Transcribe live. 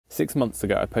6 months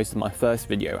ago, I posted my first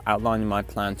video outlining my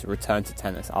plan to return to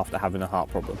tennis after having a heart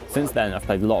problem. Since then, I've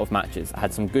played a lot of matches. I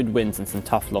had some good wins and some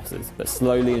tough losses, but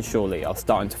slowly and surely I was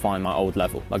starting to find my old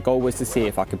level. My goal was to see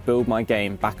if I could build my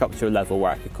game back up to a level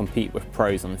where I could compete with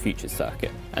pros on the Futures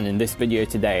circuit. And in this video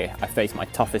today, I face my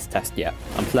toughest test yet.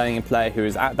 I'm playing a player who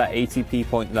is at that ATP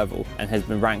point level and has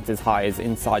been ranked as high as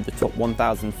inside the top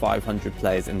 1,500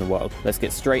 players in the world. Let's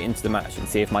get straight into the match and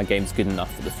see if my game's good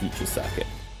enough for the Futures circuit.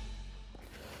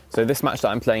 So this match that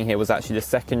I'm playing here was actually the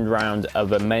second round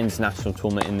of a men's national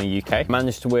tournament in the UK. I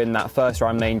managed to win that first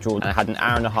round main draw and I had an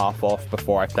hour and a half off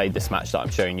before I played this match that I'm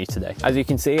showing you today. As you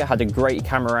can see, I had a great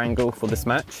camera angle for this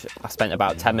match. I spent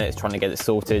about 10 minutes trying to get it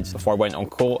sorted before I went on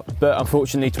court. But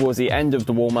unfortunately, towards the end of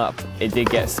the warm-up, it did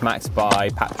get smacked by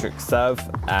Patrick's serve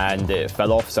and it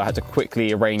fell off. So I had to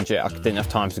quickly arrange it. I didn't have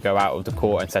time to go out of the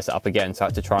court and set it up again. So I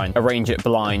had to try and arrange it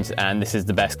blind. And this is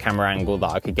the best camera angle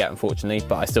that I could get, unfortunately.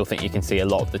 But I still think you can see a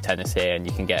lot of the tennis here and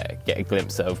you can get a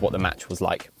glimpse of what the match was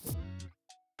like.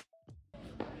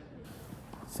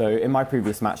 So in my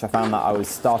previous match, I found that I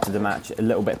started the match a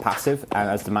little bit passive, and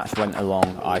as the match went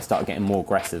along, I started getting more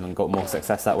aggressive and got more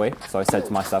success that way. So I said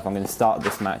to myself, I'm going to start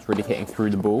this match really hitting through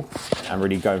the ball and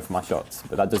really going for my shots.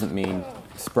 But that doesn't mean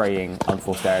spraying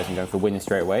unforced errors and going for winning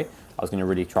straight away. I was going to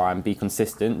really try and be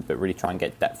consistent, but really try and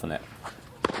get depth on it.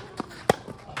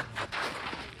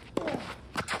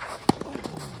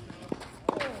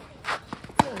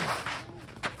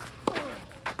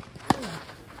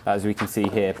 As we can see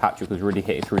here, Patrick was really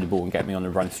hitting through the ball and getting me on the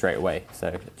run straight away.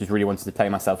 So just really wanted to play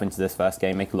myself into this first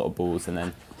game, make a lot of balls, and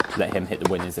then let him hit the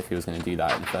winners if he was going to do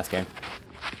that in the first game.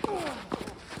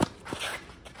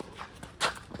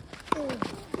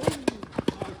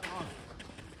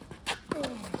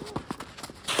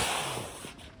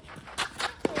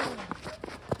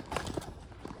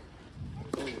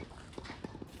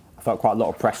 I felt quite a lot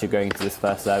of pressure going into this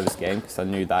first service game because I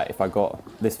knew that if I got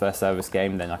this first service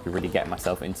game, then I could really get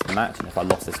myself into the match, and if I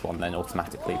lost this one, then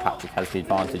automatically Patrick has the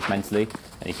advantage mentally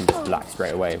and he can just relax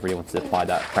straight away. I really wanted to apply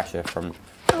that pressure from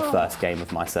the first game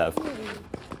of my serve.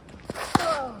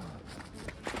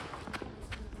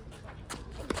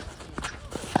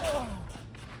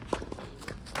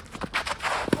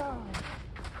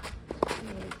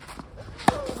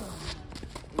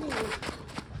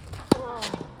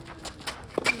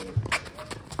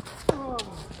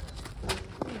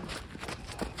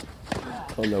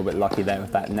 A little bit lucky there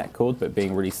with that net cord, but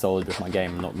being really solid with my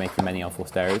game and not making many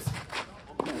unforced errors.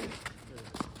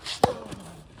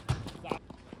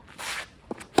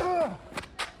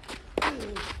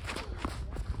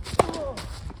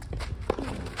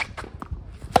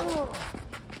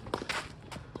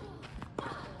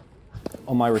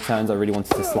 On my returns, I really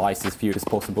wanted to slice as few as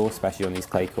possible, especially on these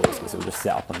clay courts, because it will just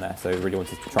sit up on there. So I really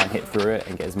wanted to try and hit through it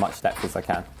and get as much depth as I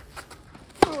can.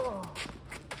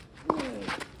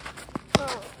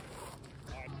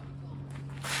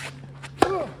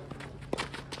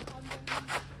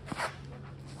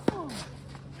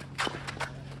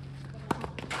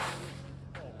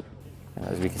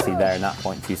 As we can see there in that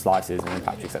point, 2 slices and then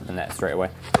Patrick's at the net straight away.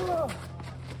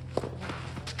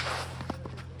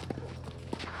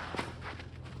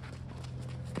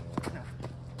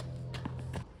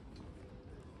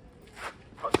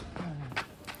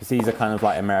 These are kind of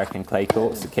like American clay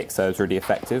courts. The kick serve's really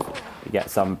effective. You get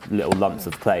some little lumps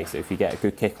of clay, so if you get a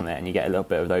good kick on it and you get a little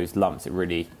bit of those lumps, it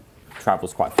really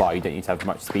travels quite far. You don't need to have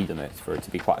much speed on it for it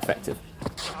to be quite effective.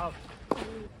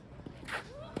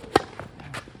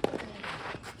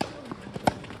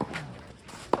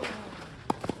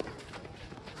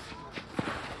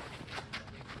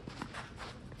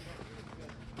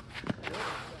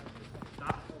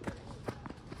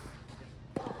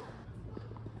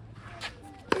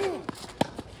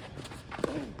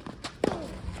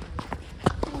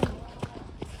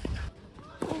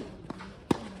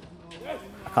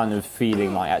 Kind of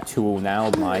feeling like at 2-2 now,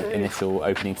 my initial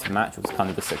opening to the match was kind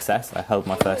of a success. I held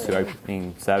my first 2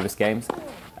 opening service games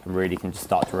and really can just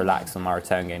start to relax on my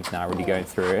return games now, really going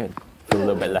through it. Feel a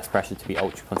little bit less pressure to be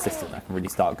ultra consistent. I can really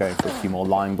start going for a few more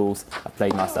line balls. I've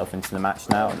played myself into the match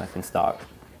now and I can start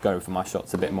going for my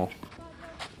shots a bit more.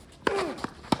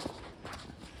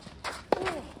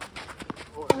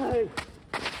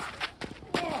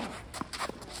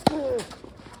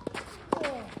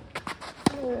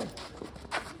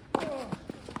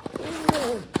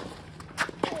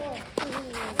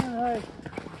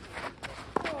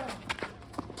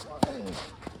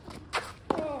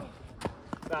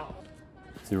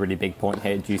 It's a really big point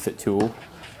here, deuce at 2-all.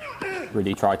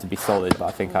 Really tried to be solid, but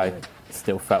I think I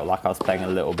still felt like I was playing a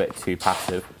little bit too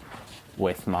passive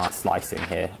with my slicing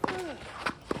here.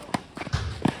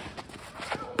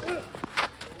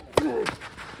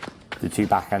 The two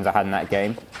backhands I had in that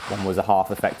game, one was a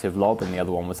half effective lob and the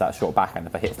other one was that short backhand.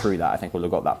 If I hit through that, I think I would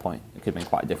have got that point. It could have been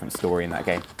quite a different story in that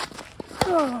game.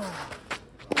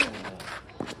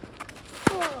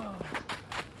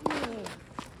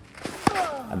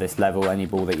 At this level, any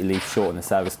ball that you leave short in the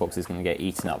service box is going to get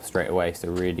eaten up straight away, so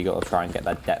really got to try and get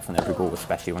that depth on every ball,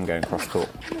 especially when going cross court.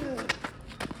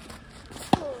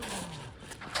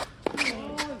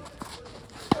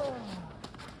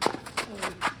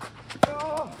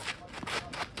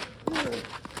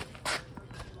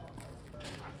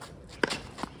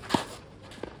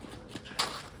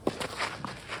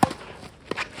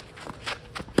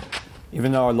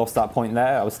 Even though I lost that point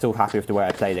there, I was still happy with the way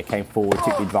I played. I came forward,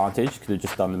 took the advantage, could have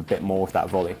just done a bit more with that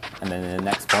volley. And then in the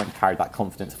next point, carried that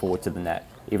confidence forward to the net.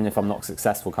 Even if I'm not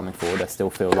successful coming forward, I still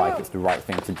feel like it's the right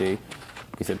thing to do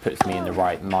because it puts me in the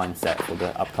right mindset for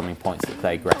the upcoming points to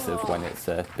play aggressive when it's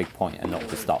a big point and not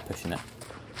to start pushing it.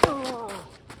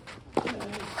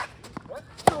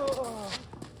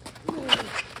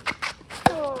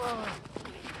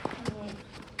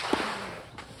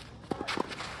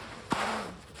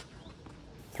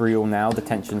 Three-all now, the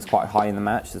tension's quite high in the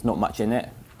match, there's not much in it,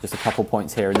 just a couple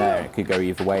points here and there, and it could go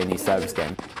either way in these service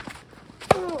games.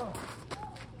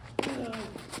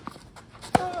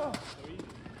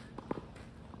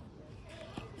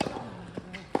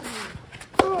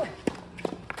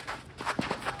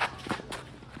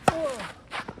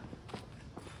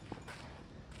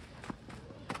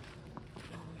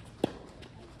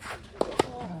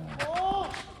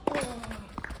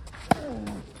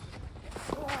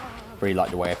 Really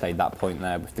like the way I played that point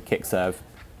there with the kick serve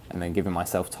and then giving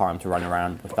myself time to run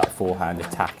around with that forehand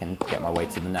attack and get my way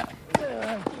to the net.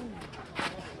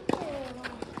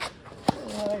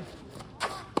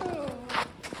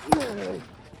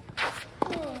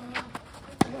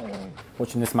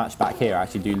 Watching this match back here, I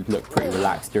actually do look pretty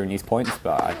relaxed during these points,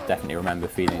 but I definitely remember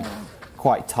feeling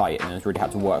quite tight and I really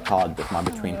had to work hard with my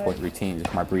between point routines,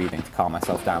 with my breathing to calm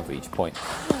myself down for each point.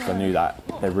 So I knew that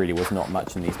there really was not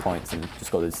much in these points and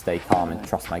just got to stay calm and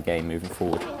trust my game moving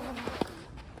forward.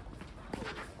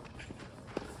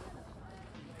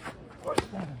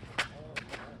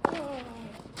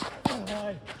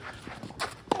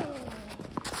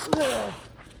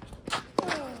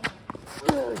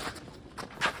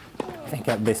 I think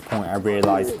at this point I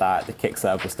realised that the kick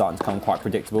serve was starting to become quite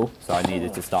predictable, so I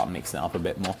needed to start mixing it up a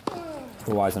bit more.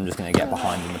 Otherwise I'm just going to get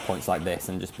behind in the points like this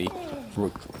and just be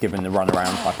given the run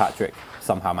around by Patrick.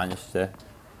 Somehow managed to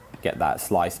get that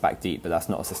slice back deep, but that's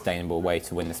not a sustainable way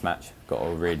to win this match. Got to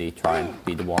really try and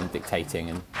be the one dictating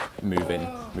and moving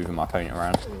my opponent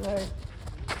around.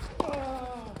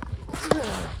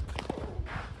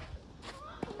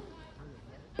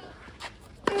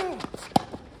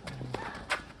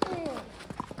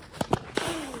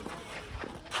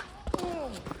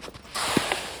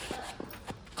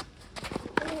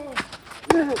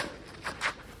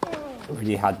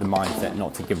 Really had the mindset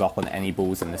not to give up on any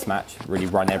balls in this match, really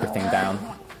run everything down,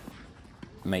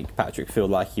 make Patrick feel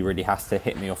like he really has to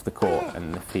hit me off the court,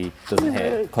 and if he doesn't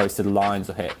hit close to the lines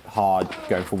or hit hard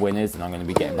going for winners, then I'm going to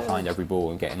be getting behind every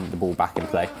ball and getting the ball back in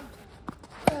play.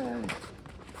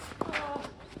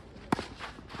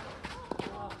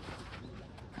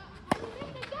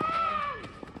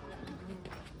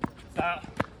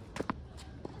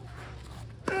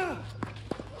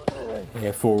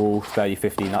 Yeah, 4-all,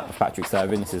 30-15 up with Patrick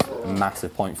serving. This is a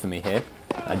massive point for me here.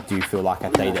 I do feel like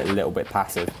I played it a little bit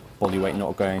passive. Body weight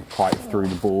not going quite through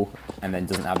the ball and then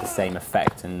doesn't have the same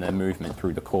effect in the movement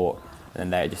through the court. And then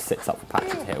there it just sits up for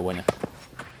Patrick to hit a winner.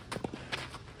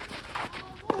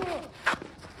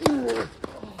 I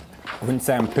wouldn't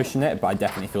say I'm pushing it, but I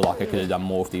definitely feel like I could have done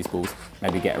more of these balls.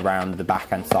 Maybe get around the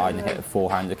backhand side and hit a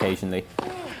forehand occasionally.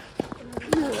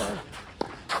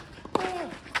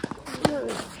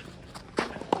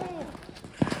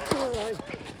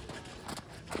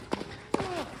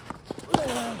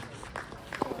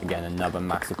 Again, another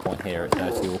massive point here at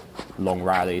 30-all. Long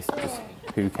rallies, just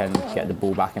who can get the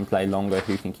ball back and play longer,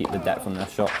 who can keep the depth on their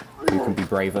shot, who can be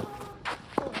braver.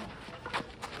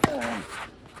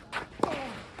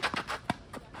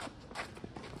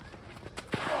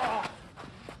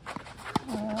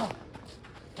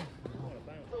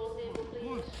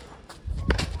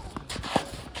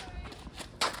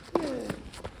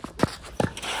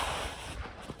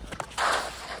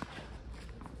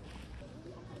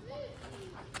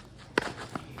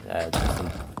 Just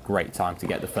a great time to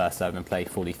get the first serve and play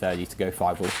 40-30 to go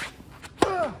 5-all.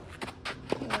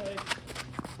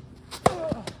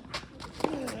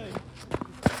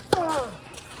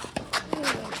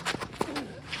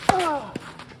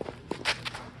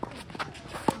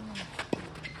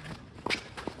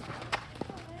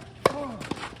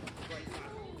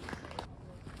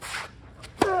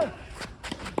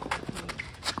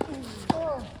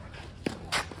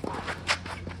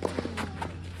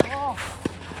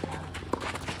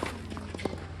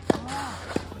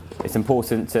 It's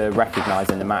important to recognise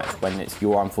in the match when it's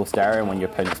your unforced error and when your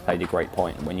opponent's played a great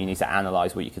point, when you need to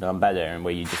analyse what you could have done better and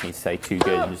where you just need to say too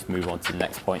good and just move on to the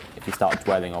next point. If you start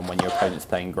dwelling on when your opponent's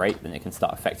playing great, then it can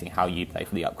start affecting how you play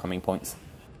for the upcoming points.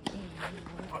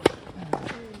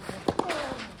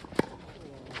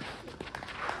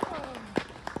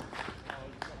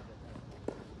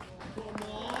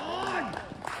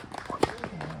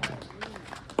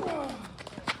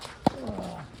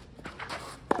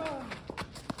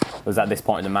 It was at this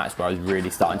point in the match where I was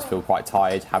really starting to feel quite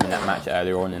tired. Having that match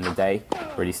earlier on in the day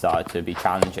really started to be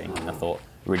challenging, and I thought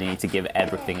I really need to give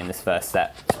everything in this first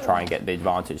set to try and get the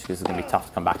advantage, because it's going to be tough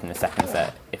to come back in the second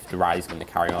set if the rally's going to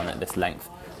carry on at this length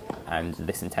and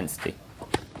this intensity.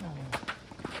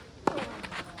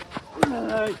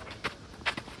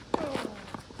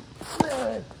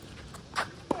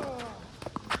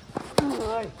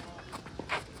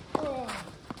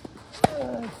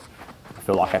 I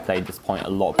feel like I played this point a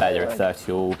lot better at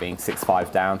 30-all, being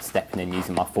 6-5 down, stepping in,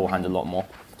 using my forehand a lot more.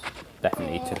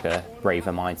 Definitely took a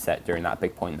braver mindset during that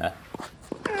big point there.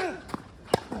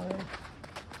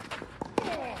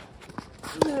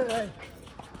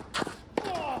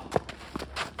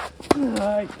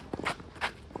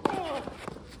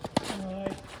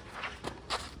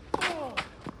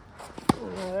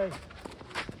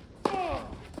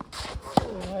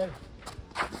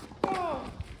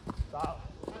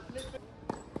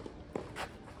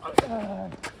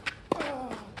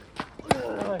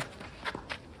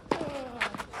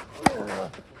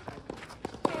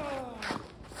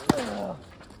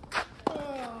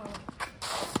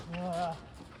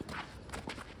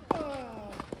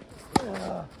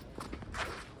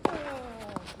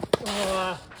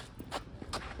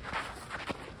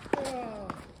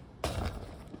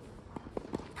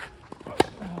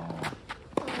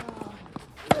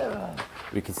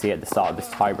 We can see at the start of this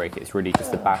tiebreak, it's really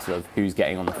just a battle of who's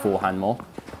getting on the forehand more.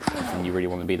 And you really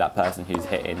want to be that person who's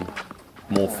hitting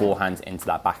more forehands into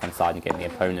that backhand side and getting the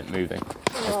opponent moving.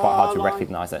 It's quite hard to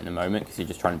recognise that in the moment because you're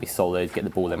just trying to be solid, get the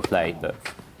ball in play, but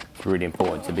it's really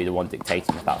important to be the one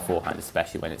dictating with that forehand,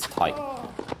 especially when it's tight.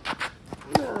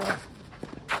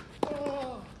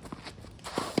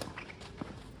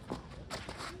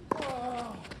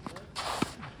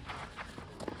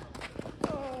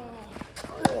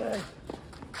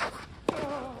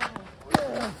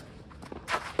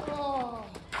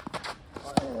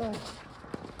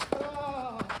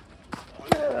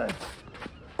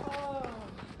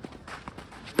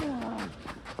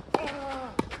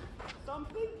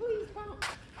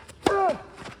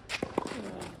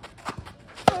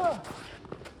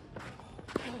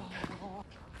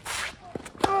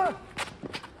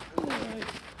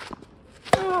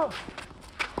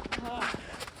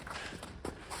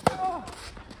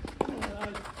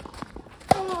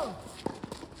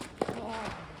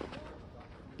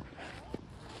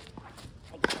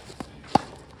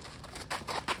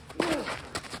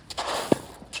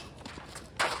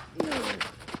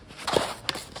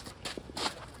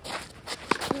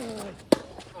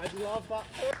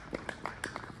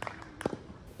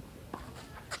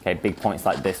 Okay, big points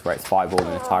like this where it's 5-all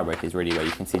in the tiebreak is really where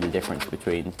you can see the difference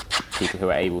between people who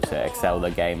are able to excel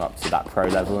their game up to that pro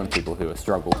level and people who are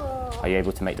struggle. Are you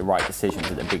able to make the right decisions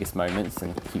at the biggest moments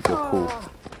and keep your cool?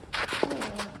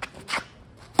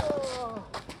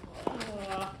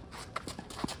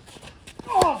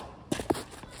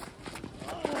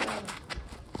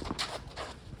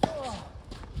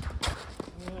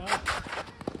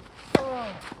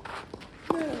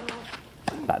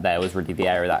 That there was really the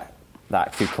area that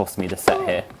actually cost me the set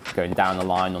here. Going down the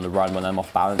line on the run when I'm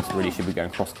off balance, really should be going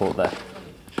cross court there.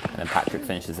 And then Patrick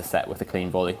finishes the set with a clean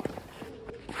volley.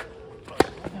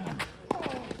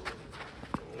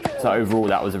 So overall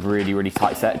that was a really, really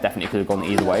tight set. Definitely could have gone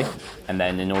either way. And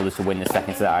then in order to win the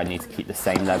second set, I need to keep the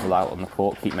same level out on the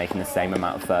court, keep making the same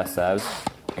amount of first serves,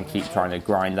 and keep trying to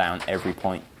grind down every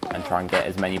point and try and get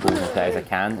as many balls in play as I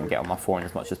can and get on my forehand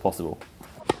as much as possible.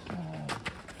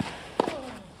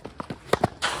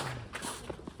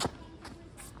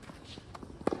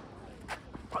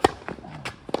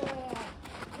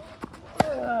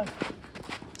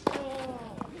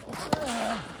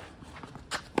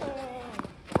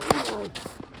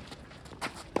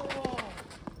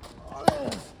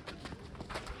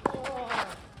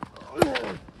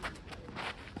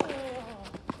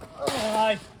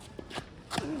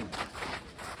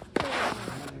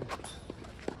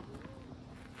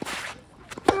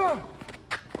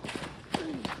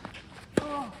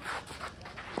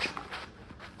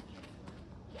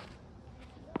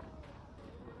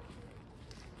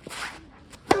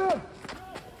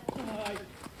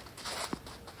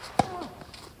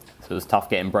 So it was tough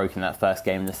getting broken that first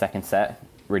game in the second set.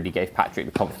 Really gave Patrick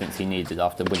the confidence he needed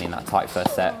after winning that tight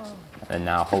first set, and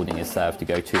now holding his serve to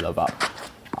go 2-love up.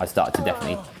 I started to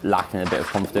definitely lack in a bit of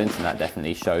confidence, and that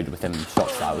definitely showed within the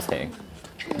shots that I was hitting.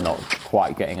 Not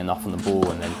quite getting enough on the ball,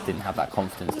 and then didn't have that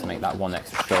confidence to make that one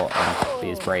extra shot and be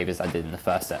as brave as I did in the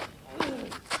first set.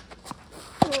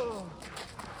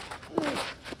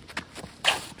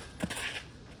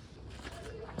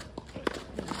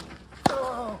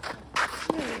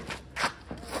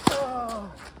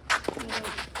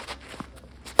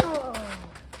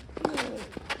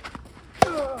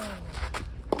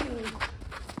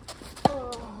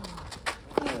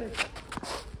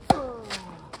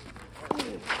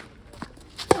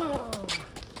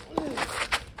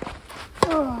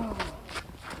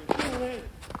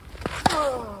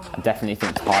 I definitely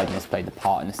think tiredness played a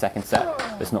part in the second set,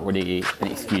 but it's not really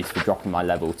an excuse for dropping my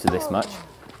level to this much,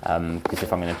 because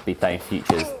if I'm going to be playing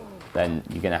futures, then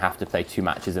you're going to have to play 2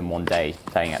 matches in one day,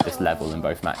 playing at this level in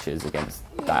both matches against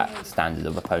that standard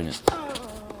of opponent.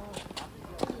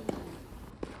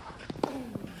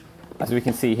 As we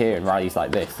can see here in rallies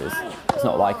like this, it's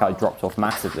not like I dropped off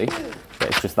massively, but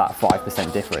it's just that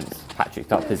 5% difference.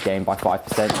 Patrick upped his game by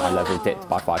 5%, my level dipped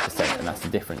by 5%, and that's the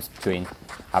difference between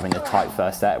having a tight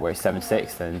first set where it's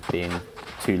 7-6 and being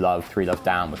 2-love, 3-love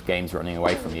down with games running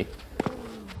away from you.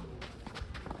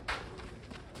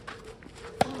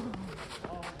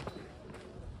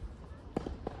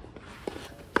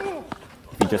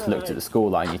 If you just looked at the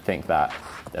scoreline, you'd think that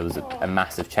there was a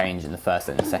massive change in the first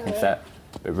and the second set,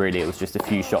 but really it was just a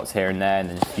few shots here and there, and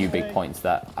then a few big points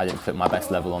that I didn't put my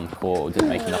best level on the court or didn't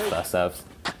make enough first serves.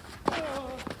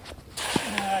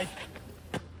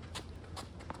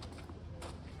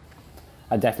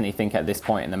 I definitely think at this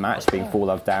point in the match, being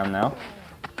 4-love down now,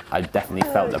 I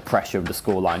definitely felt the pressure of the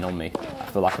scoreline on me. I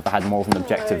feel like if I had more of an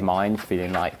objective mind,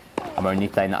 feeling like I'm only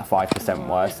playing that 5%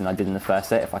 worse than I did in the first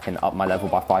set, if I can up my level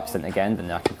by 5% again, then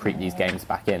I can creep these games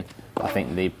back in. But I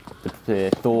think the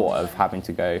thought of having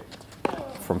to go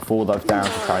from 4-love down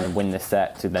to trying to win this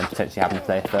set to then potentially having to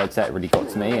play a third set really got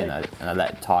to me, and I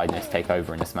let tiredness take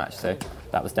over in this match. So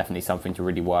that was definitely something to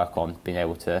really work on, being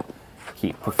able to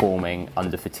keep performing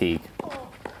under fatigue.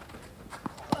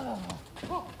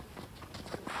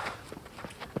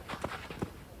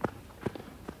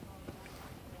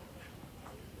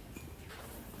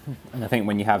 And I think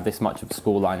when you have this much of a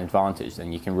scoreline advantage,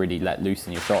 then you can really let loose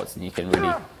in your shots and you can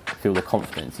really feel the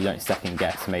confidence. You don't second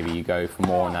guess. Maybe you go for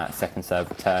more on that second serve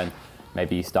return.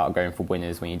 Maybe you start going for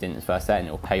winners when you didn't in the first set, and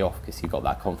it'll pay off because you've got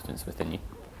that confidence within you.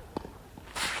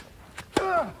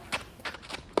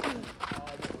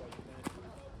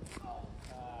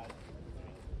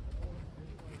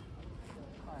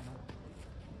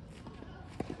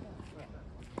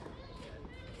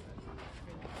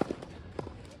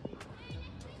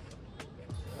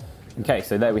 Okay,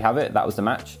 so there we have it. That was the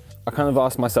match. I kind of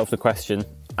asked myself the question,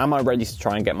 am I ready to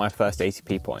try and get my first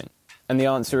ATP point? And the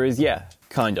answer is yeah,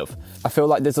 kind of. I feel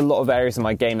like there's a lot of areas in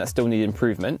my game that still need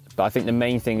improvement, but I think the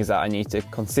main thing is that I need to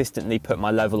consistently put my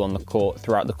level on the court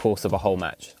throughout the course of a whole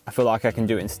match. I feel like I can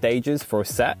do it in stages for a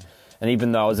set, and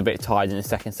even though I was a bit tired in the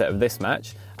second set of this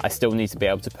match, I still need to be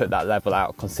able to put that level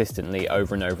out consistently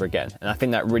over and over again. And I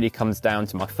think that really comes down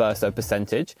to my first serve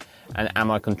percentage and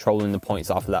am I controlling the points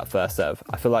after that first serve.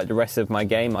 I feel like the rest of my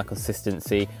game, my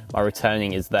consistency, my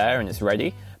returning is there and it's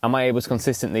ready. Am I able to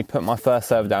consistently put my first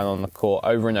serve down on the court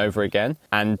over and over again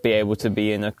and be able to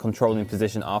be in a controlling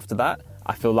position after that?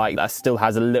 I feel like that still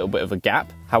has a little bit of a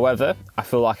gap. However, I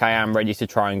feel like I am ready to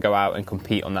try and go out and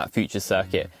compete on that future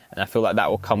circuit, and I feel like that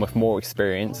will come with more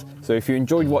experience. So if you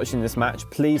enjoyed watching this match,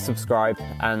 please subscribe,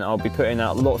 and I'll be putting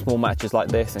out lots more matches like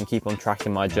this and keep on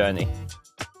tracking my journey.